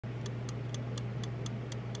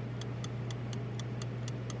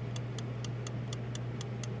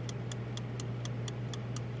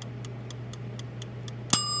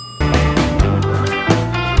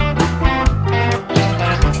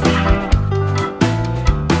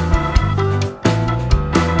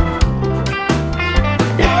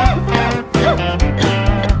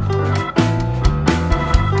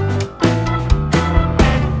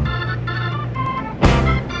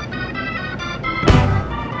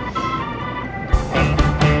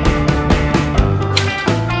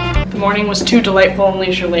morning was too delightful and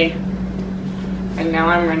leisurely. And now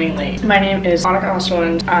I'm running late. My name is Monica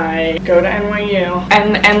Osterland. I go to NYU.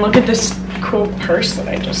 And look at this cool purse that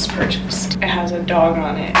I just purchased. It has a dog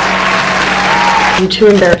on it. I'm too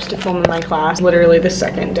embarrassed to film in my class. Literally the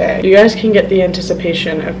second day. You guys can get the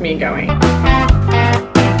anticipation of me going.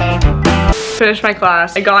 Finished my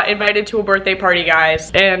class. I got invited to a birthday party,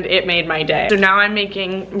 guys, and it made my day. So now I'm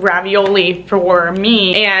making ravioli for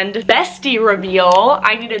me and bestie reveal.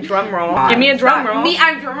 I need a drum roll. Give me a drum roll. Me,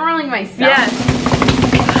 I'm drum rolling myself. Yes.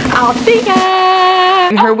 I'll take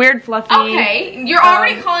it. Her weird fluffy. Okay, you're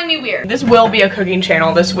already calling me weird. This will be a cooking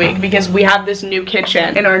channel this week because we have this new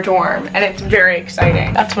kitchen in our dorm and it's very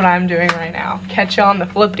exciting. That's what I'm doing right now. Catch you on the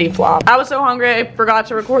flippity flop. I was so hungry I forgot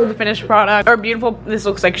to record the finished product. Or beautiful, this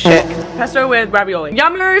looks like shit. Pesto with ravioli.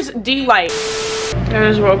 Yummers delight. I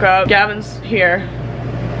just woke up. Gavin's here.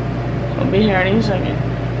 He'll be here any second.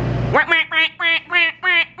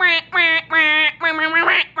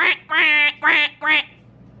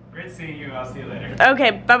 Great seeing you. I'll see you later.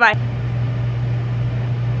 Okay, bye-bye.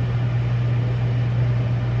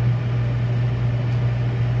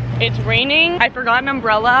 It's raining. I forgot an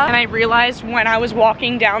umbrella and I realized when I was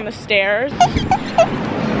walking down the stairs.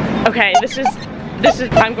 Okay, this is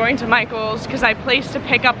I'm going to Michael's because I placed a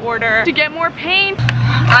pickup order to get more paint.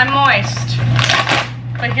 I'm moist.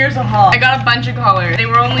 But here's a haul. I got a bunch of colors. They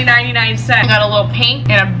were only 99 cents. I got a little pink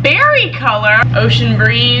and a berry color. Ocean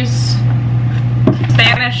breeze.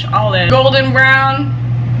 Spanish olive, golden brown,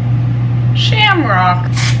 shamrock.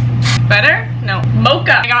 Better? No.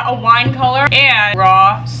 Mocha. I got a wine color and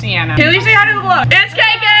raw sienna. Kaylee, say hi to the vlog. It's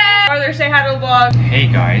KK! Arthur, say hi to the vlog.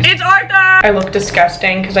 Hey guys. It's Arthur! I look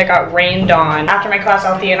disgusting because I got rained on. After my class,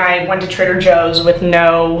 Althea and I went to Trader Joe's with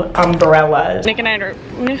no umbrellas. Nick and I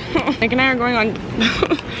are going on.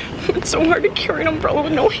 It's so hard to carry an umbrella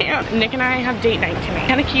with no hand. Nick and I have date night tonight.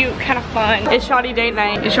 Kind of cute, kind of fun. It's shoddy date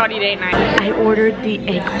night. It's shoddy date night. I ordered the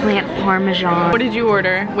eggplant parmesan. What did you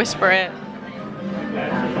order? Whisper it.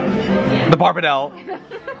 The Barbadelle.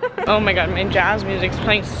 Oh my god, my jazz music's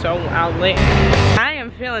playing so loudly. I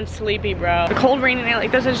am feeling sleepy, bro. A cold rainy night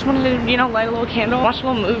like this, I just wanted to, you know, light a little candle, watch a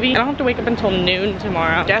little movie. I don't have to wake up until noon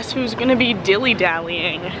tomorrow. Guess who's gonna be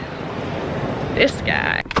dilly-dallying? This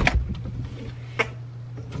guy.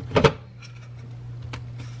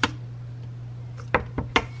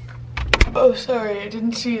 Oh, sorry, I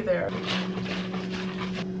didn't see you there.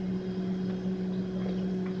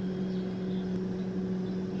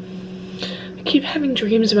 I keep having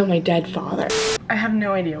dreams about my dead father. I have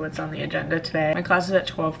no idea what's on the agenda today. My class is at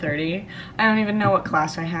 12:30. I don't even know what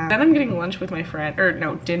class I have. Then I'm getting lunch with my friend, or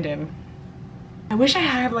no, Din. I wish I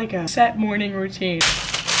had like a set morning routine.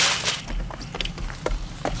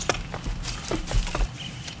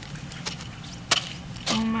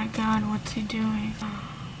 Oh my god, what's he doing?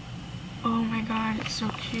 Oh my god, it's so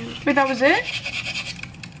cute. Wait, that was it?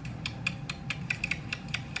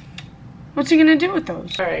 What's he gonna do with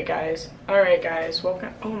those? Alright guys,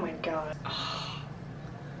 welcome. Oh my god. Oh.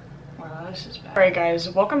 Wow, this is bad. Alright guys,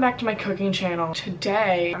 welcome back to my cooking channel.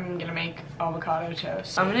 Today, I'm gonna make avocado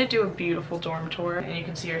toast. I'm gonna do a beautiful dorm tour and you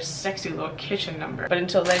can see our sexy little kitchen number. But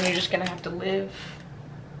until then, you're just gonna have to live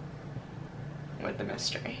with the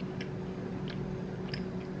mystery.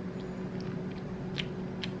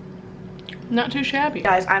 Not too shabby.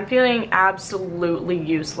 Guys, I'm feeling absolutely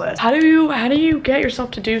useless. How do you get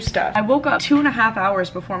yourself to do stuff? I woke up 2.5 hours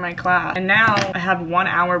before my class and now I have 1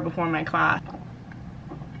 hour before my class.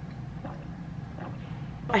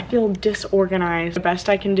 I feel disorganized. The best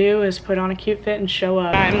I can do is put on a cute fit and show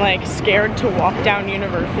up. I'm like scared to walk down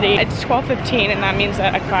university. It's 12:15 and that means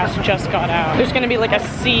that a class just got out. There's gonna be like a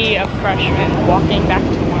sea of freshmen walking back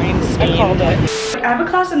to Weinstein. I called it. I have a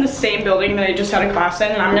class in the same building that I just had a class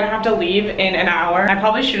in and I'm gonna have to leave in an hour. I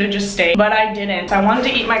probably should have just stayed, but I didn't. I wanted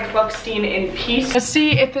to eat my Kluckstein in peace. Let's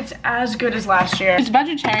see if it's as good as last year. It's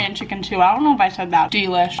vegetarian chicken too. I don't know if I said that.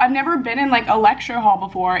 Delish. I've never been in like a lecture hall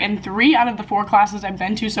before and 3 out of the 4 classes I've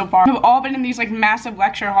been to so far have all been in these like massive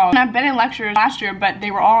lecture halls. And I've been in lectures last year, but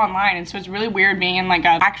they were all online and so it's really weird being in like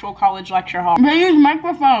an actual college lecture hall. They use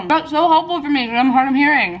microphones. That's so helpful for me because I'm hard of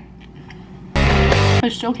hearing. I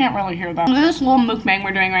still can't really hear them. Look at this little mukbang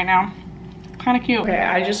we're doing right now. Kind of cute. Okay,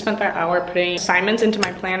 I just spent that hour putting assignments into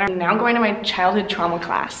my planner. I'm now going to my childhood trauma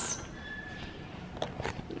class.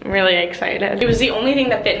 I'm really excited. It was the only thing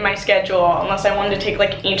that fit in my schedule unless I wanted to take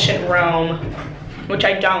like ancient Rome, which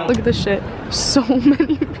I don't. Look at this shit. So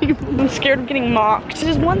many people. I'm scared of getting mocked. This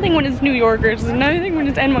is one thing when it's New Yorkers. It's another thing when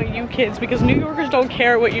it's NYU kids because New Yorkers don't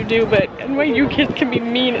care what you do, but NYU kids can be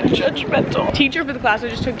mean and judgmental. Teacher for the class I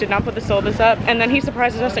just took did not put the syllabus up, and then he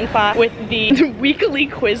surprises us in class with the weekly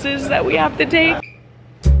quizzes that we have to take.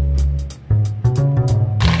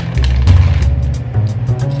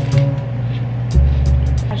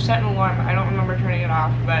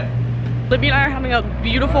 half, but Libby and I are having a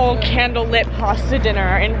beautiful candlelit pasta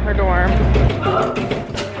dinner in her dorm.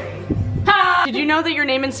 Did you know that your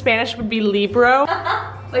name in Spanish would be Libro?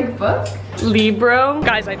 Like book? Libro.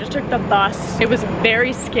 Guys, I just took the bus. It was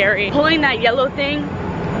very scary. Pulling that yellow thing,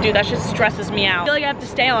 dude, that just stresses me out. I feel like I have to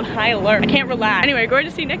stay on high alert. I can't relax. Anyway, going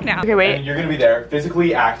to see Nick now. Okay, wait. And you're gonna be there,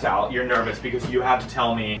 physically act out. You're nervous because you have to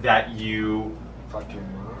tell me that you fucked your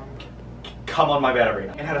mom. Come on my bed every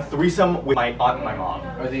night. And had a threesome with my aunt and my mom.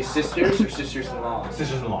 Are they sisters or sisters-in-law?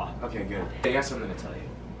 Sisters-in-law. Okay, good. I got something to tell you.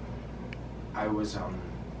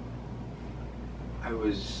 I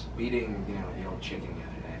was beating, you know, the old chicken the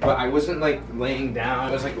other day. But I wasn't like laying down.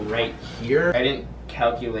 I was like right here. I didn't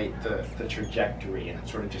calculate the trajectory, and it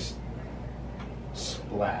sort of just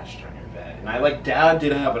splashed on your bed. And I like dabbed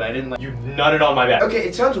it up, but I didn't like. You nutted on my bed. Okay,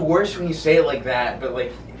 it sounds worse when you say it like that, but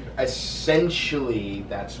like essentially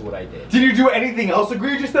that's what I did. Did you do anything else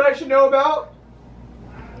egregious that I should know about?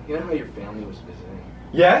 You know how your family was visiting?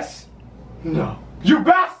 Yes? No. You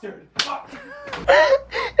bastard!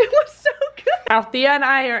 It was so good. Althea and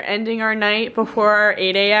I are ending our night before our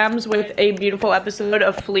 8 a.m.s with a beautiful episode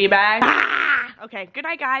of Fleabag. Ah! Okay, good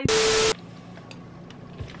night, guys.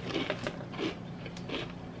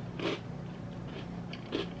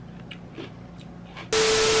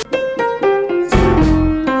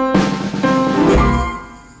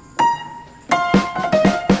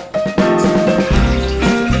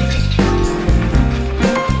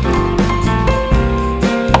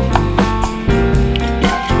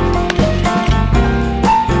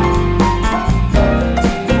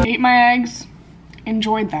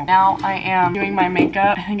 Enjoyed them. Now I am doing my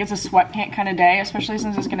makeup. I think it's a sweatpant kind of day, especially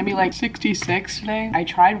since it's gonna be like 66 today. I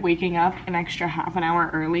tried waking up an extra half an hour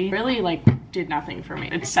early. Really like did nothing for me.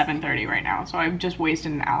 It's 7:30 right now, so I've just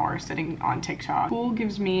wasted an hour sitting on TikTok. School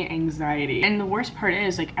gives me anxiety. And the worst part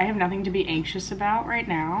is like I have nothing to be anxious about right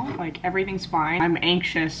now. Like everything's fine. I'm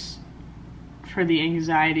anxious for the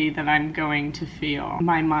anxiety that I'm going to feel.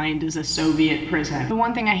 My mind is a Soviet prison. The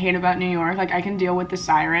one thing I hate about New York, like I can deal with the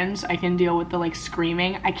sirens, I can deal with the like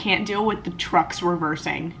screaming, I can't deal with the trucks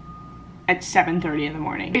reversing at 7:30 in the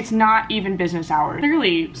morning. It's not even business hours.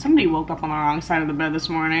 Clearly, somebody woke up on the wrong side of the bed this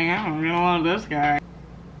morning. I don't know what this guy.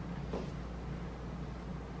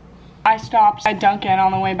 I stopped at Dunkin'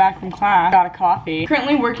 on the way back from class, got a coffee.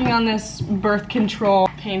 Currently working on this birth control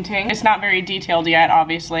painting. It's not very detailed yet,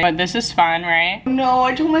 obviously, but this is fun, right? No,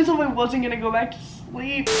 I told myself I wasn't gonna go back to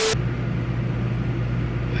sleep.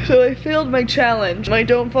 So I failed my challenge. My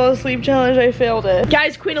don't fall asleep challenge, I failed it.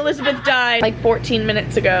 Guys, Queen Elizabeth died like 14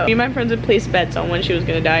 minutes ago. Me and my friends had placed bets on when she was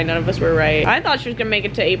gonna die. None of us were right. I thought she was gonna make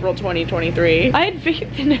it to April 2023. I had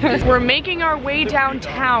faith in her. We're making our way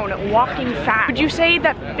downtown, walking fast. Would you say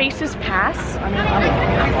that faces pass?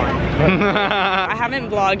 I haven't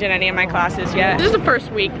vlogged in any of my classes yet. This is the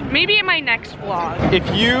first week. Maybe in my next vlog. If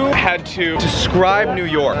you had to describe New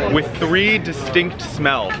York with 3 distinct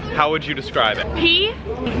smells, how would you describe it? Pee,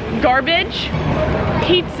 garbage,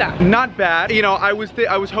 pizza. Not bad. You know, I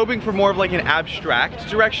was hoping for more of like an abstract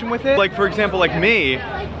direction with it. Like for example, like me,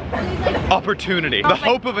 opportunity, the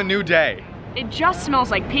hope of a new day. It just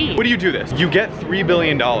smells like pee. What do you do this? You get $3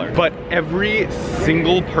 billion, but every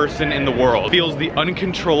single person in the world feels the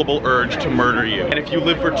uncontrollable urge to murder you. And if you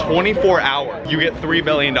live for 24 hours, you get $3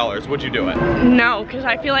 billion. Would you do it? No, because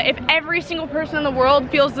I feel like if every single person in the world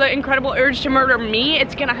feels the incredible urge to murder me,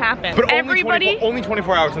 it's gonna happen. But everybody, only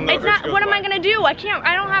 24 hours in the it's not, what am I gonna do? I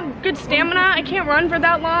don't have good stamina. I can't run for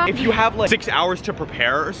that long. If you have like 6 hours to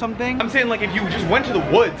prepare or something, I'm saying like if you just went to the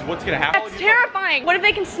woods, what's gonna happen? That's terrifying. What if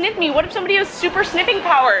they can sniff me? What if somebody has super sniffing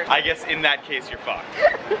powers? I guess in that case, you're fucked.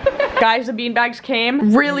 Guys, the beanbags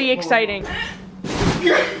came. Really exciting. Does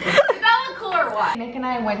that look cool or what? Nick and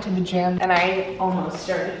I went to the gym and I almost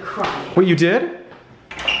started crying. Wait, you did?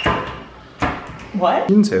 What?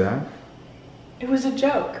 You didn't say that. It was a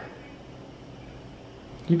joke.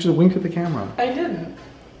 You just winked at the camera. I didn't.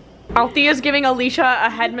 Althea's giving Alicia a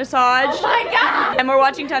head massage. Oh my god! And we're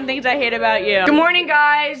watching 10 Things I Hate About You. Good morning,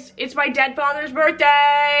 guys. It's my dead father's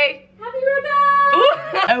birthday. Happy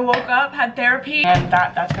birthday! I woke up, had therapy, and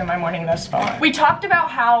that's been my morning thus far. We talked about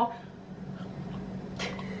how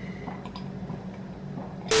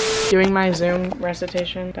doing my Zoom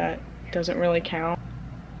recitation, that doesn't really count.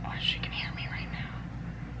 Oh, she can hear me right now.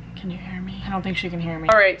 Can you hear me? I don't think she can hear me.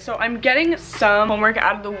 All right, so I'm getting some homework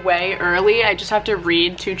out of the way early. I just have to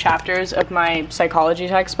read 2 chapters of my psychology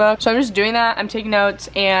textbook. So I'm just doing that. I'm taking notes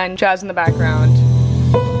and jazz in the background.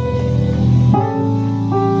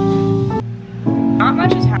 Not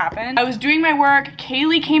much has happened. happened. I was doing my work,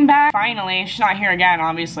 Kaylee came back, finally. She's not here again,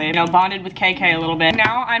 obviously. You know, bonded with KK a little bit.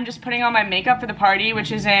 Now I'm just putting on my makeup for the party,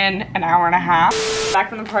 which is in an hour and a half. Back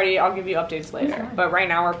from the party, I'll give you updates later. But right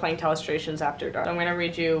now we're playing Telestrations After Dark. So I'm gonna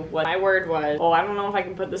read you what my word was. Oh, I don't know if I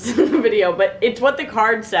can put this in the video, but it's what the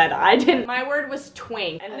card said. I didn't. My word was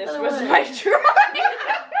twink, and this was my drawing.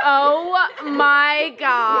 Oh my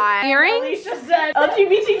god. Earrings? Alicia said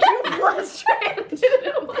LGBTQ plus trans.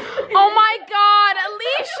 Oh my god,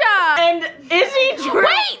 Alicia! And Izzy drew.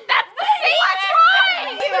 Wait, that's the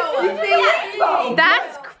same drawing!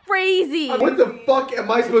 That's crazy. What the fuck am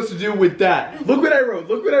I supposed to do with that? Look what I wrote.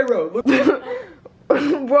 Look what I wrote. Look.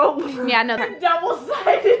 Yeah, no.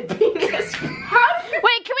 Double-sided penis.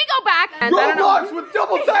 Wait, can we go back? Roblox with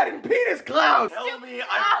double-sided penis clowns. Tell me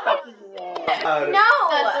I fucking won. No.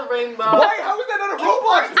 That's a rainbow. Why? How is that not a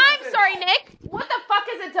Roblox? I'm sorry, Nick. What the fuck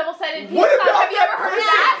is a double-sided penis? What about Have you ever heard of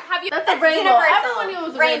that? Have you? That's a rainbow. Everyone knew it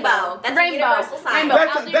was a rainbow. That's a universal sign.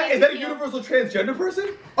 Is that a universal transgender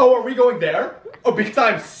person? Oh, are we going there? Oh, because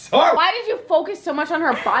I'm sorry. Why did you focus so much on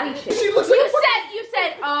her body shape? She looks like You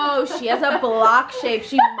said, oh, she has a block shape.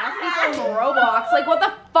 She must be from Roblox. Like, what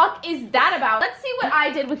the fuck is that about? Let's see what I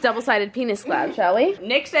did with double-sided penis cloud, shall we?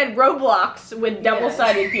 Nick said Roblox with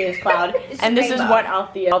double-sided penis cloud, and this is what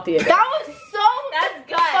Althea did. That was so That's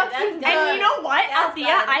good. That's good. And you know what, That's Althea?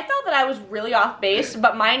 good. I thought that I was really off base,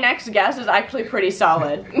 but my next guess is actually pretty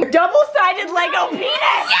solid. Double-sided Lego penis!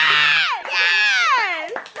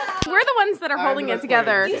 Yes! We're the ones that are holding it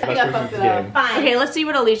together. Fine. Okay, let's see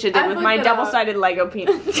what Alicia did with my double-sided Lego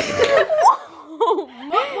penis. What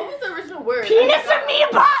was the original word? Penis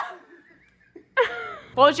amoeba!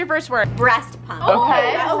 What was your first word? Breast pump.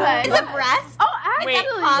 Okay. Is it breast? Oh, Wait,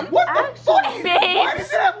 actually. What the fuck? Why babes!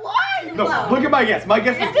 does it have lines? No, look at my guess. My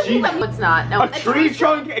guess is G. It's not. No. A tree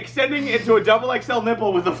trunk extending into a double XL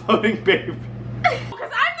nipple with a floating babe.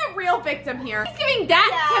 Because I'm the real victim here. He's giving that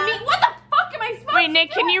to me. What the fuck am I supposed to Wait, Nick,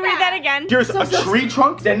 do can you with read that again? Here's a tree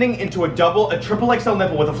trunk extending into a triple XL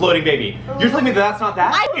nipple with a floating baby. You're telling me that that's not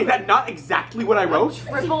that? Is that not exactly what I wrote?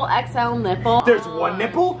 Triple XL nipple. There's one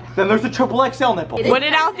nipple, then there's a triple XL nipple. What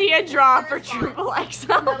did Althea draw for triple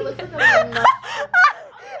XL?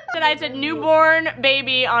 Then I said newborn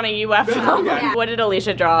baby on a UFO. Yeah. What did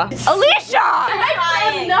Alicia draw? Alicia!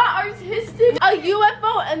 I am not artistic. A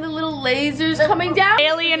UFO and the little lasers coming down.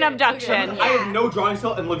 Alien abduction. I have no drawing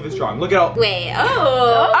skill, and look at this drawing. Look at all. Wait.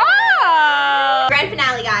 Oh. Oh! Grand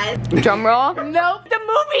finale, guys. Drum roll. Nope. The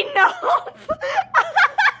movie Nope.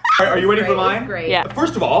 Are you ready for mine? Great. Yeah.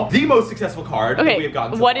 First of all, the most successful card that we Okay. have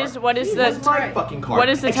gotten so What far. is the That's my fucking card. What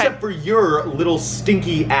is the Except type? for your little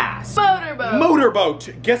stinky ass. Motorboat. Motorboat.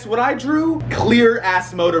 Guess what I drew? Clear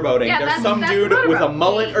ass motorboating. Yeah, There's that's- some that's dude with a motorboat.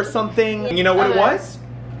 mullet or something. You know what it was?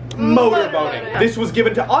 Motorboating. This was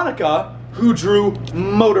given to Annika, who drew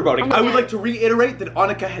motorboating. I would like to reiterate that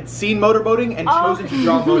Annika had seen motorboating and chosen to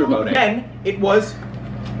draw motorboating. Then it was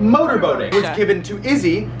motorboating. It was given to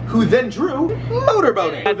Izzy, who then drew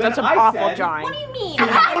motorboating. That's an Then I awful said, drawing. What do you mean?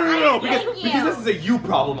 No, because this is a you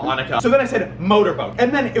problem, Annika. So then I said motorboat.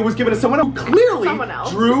 And then it was given to someone who clearly Someone else.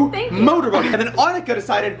 drew Thank you. motorboat. And then Annika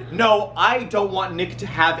decided, no, I don't want Nick to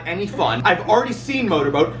have any fun. I've already seen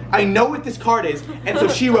motorboat. I know what this card is. And so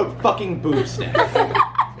she wrote fucking boob sniff.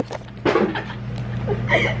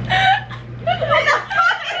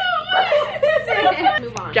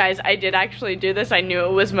 Move on. Guys, I did actually do this. I knew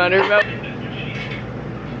it was motorboat.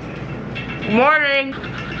 Morning.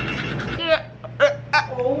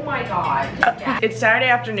 Oh my god. It's Saturday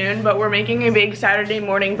afternoon, but we're making a big Saturday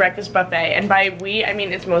morning breakfast buffet. And by we, I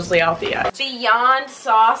mean it's mostly Althea. Beyond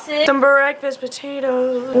sausage. Some breakfast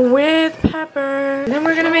potatoes with pepper. And then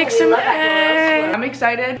we're gonna make some eggs. I'm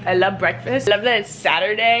excited. I love breakfast. I love that it's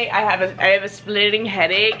Saturday. I have a splitting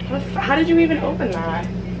headache. How did you even open that?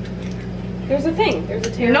 There's a thing. There's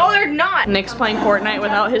a tear. No, they're not. Nick's playing Fortnite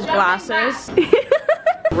without his glasses.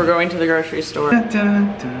 We're going to the grocery store.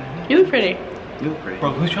 You look pretty. You look pretty.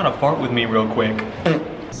 Bro, who's trying to fart with me real quick?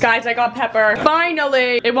 Guys, I got pepper.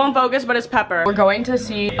 Finally! It won't focus, but it's pepper. We're going to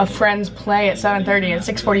see a friend's play at 7:30 and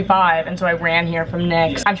 6:45, and so I ran here from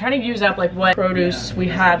Nick's. I'm trying to use up like what produce we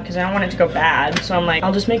have because I don't want it to go bad. So I'm like,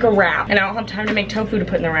 I'll just make a wrap. And I don't have time to make tofu to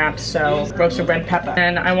put in the wrap, so roasted red pepper.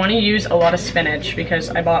 And I want to use a lot of spinach because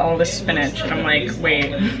I bought all this spinach. And I'm like,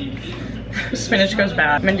 wait. Spinach goes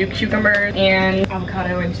bad. I'm gonna do cucumbers and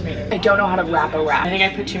avocado and tomato. I don't know how to wrap a wrap. I think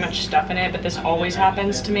I put too much stuff in it, but this always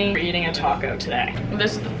happens to me. We're eating a taco today.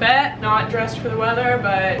 This is the fit, not dressed for the weather,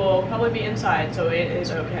 but we'll probably be inside, so it is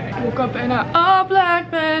okay. I woke up in a all black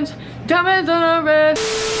bench, diamonds on a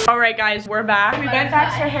wrist. All right, guys, we're back. We went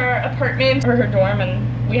back to her apartment, or her dorm,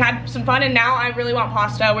 and We had some fun and now I really want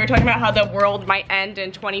pasta. We were talking about how the world might end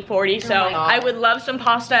in 2040, so I would love some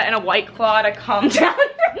pasta and a White Claw to calm down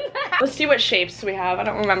from that. Let's see what shapes we have. I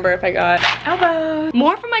don't remember if I got elbows.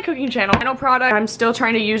 More from my cooking channel. Final product. I'm still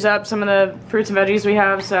trying to use up some of the fruits and veggies we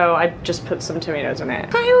have, so I just put some tomatoes in it.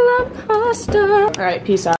 I love pasta. All right,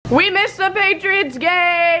 peace out. We missed the Patriots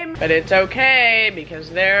game, but it's okay because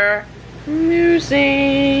they're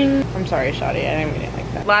losing. I'm sorry, Shadi, I didn't mean it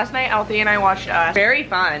like that. Last night, Althea and I watched Very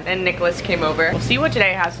Fun, and Nicholas came over. We'll see what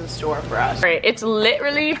today has in store for us. All right, it's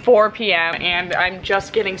literally 4 p.m. and I'm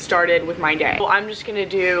just getting started with my day. Well, I'm just gonna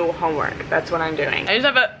do homework. That's what I'm doing. I just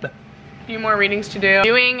have a few more readings to do.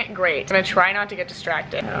 Doing great. I'm gonna try not to get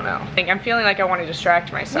distracted. I don't know. I'm feeling like I want to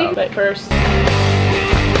distract myself, but first.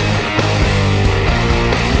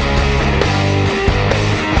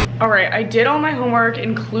 All right, I did all my homework,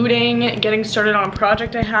 including getting started on a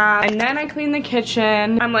project I have, and then I cleaned the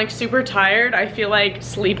kitchen. I'm like super tired. I feel like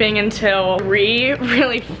sleeping until 3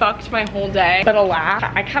 really fucked my whole day. But alas,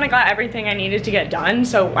 I kind of got everything I needed to get done,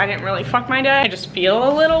 so I didn't really fuck my day. I just feel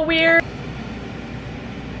a little weird.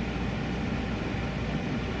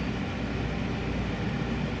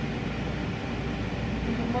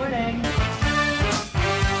 Good morning.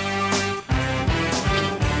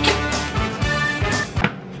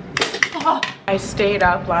 I stayed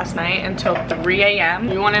up last night until 3 a.m.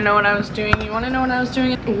 You wanna know what I was doing? You wanna know what I was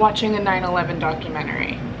doing? Watching a 9/11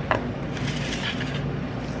 documentary.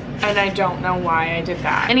 And I don't know why I did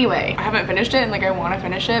that. Anyway, I haven't finished it and like I wanna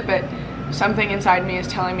finish it, but something inside me is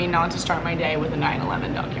telling me not to start my day with a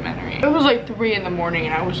 9/11 documentary. It was like 3 in the morning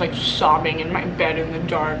and I was like sobbing in my bed in the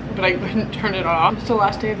dark, but I couldn't turn it off. It's the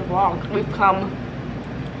last day of the vlog. We've come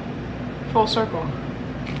full circle.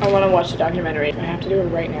 I want to watch the documentary. I have to do it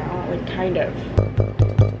right now, like kind of.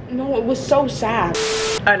 No, it was so sad.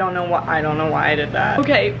 I don't know why I did that.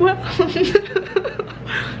 Okay, well,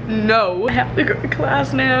 no. I have to go to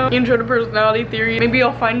class now. Intro to personality theory. Maybe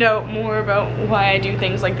I'll find out more about why I do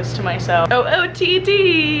things like this to myself.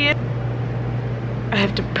 OOTD. I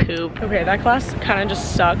have to poop. Okay, that class kind of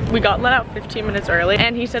just sucked. We got let out 15 minutes early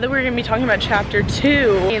and he said that we were gonna be talking about chapter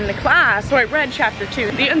 2 in the class. So I read chapter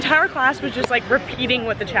 2. The entire class was just like repeating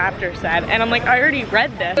what the chapter said. And I'm like, I already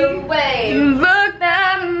read this. Wait. Look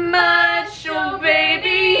that much, oh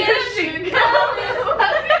baby, you should go.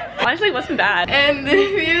 Honestly, it wasn't bad. And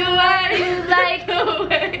if you like the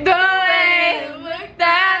way look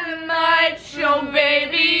that much, oh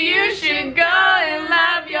baby, you should go and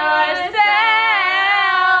love yourself.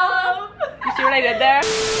 You see what I did there?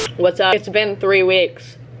 What's up? It's been 3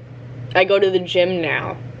 weeks. I go to the gym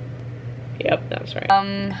now. Yep, that's right.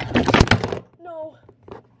 No.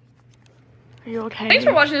 Are you okay? Thanks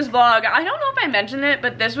for watching this vlog. I don't know if I mentioned it,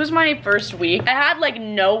 but this was my first week. I had like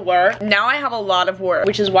no work. Now I have a lot of work,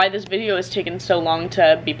 which is why this video has taken so long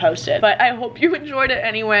to be posted. But I hope you enjoyed it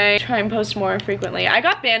anyway. Try and post more frequently. I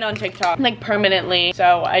got banned on TikTok like permanently,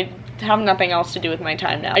 so I have nothing else to do with my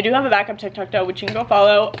time now. I do have a backup TikTok though, which you can go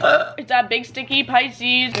follow. It's at Big Sticky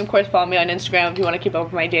Pisces. And of course, follow me on Instagram if you want to keep up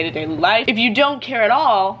with my day-to-day life. If you don't care at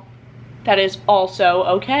all, that is also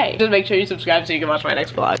okay. Just make sure you subscribe so you can watch my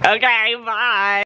next vlog. Okay, bye.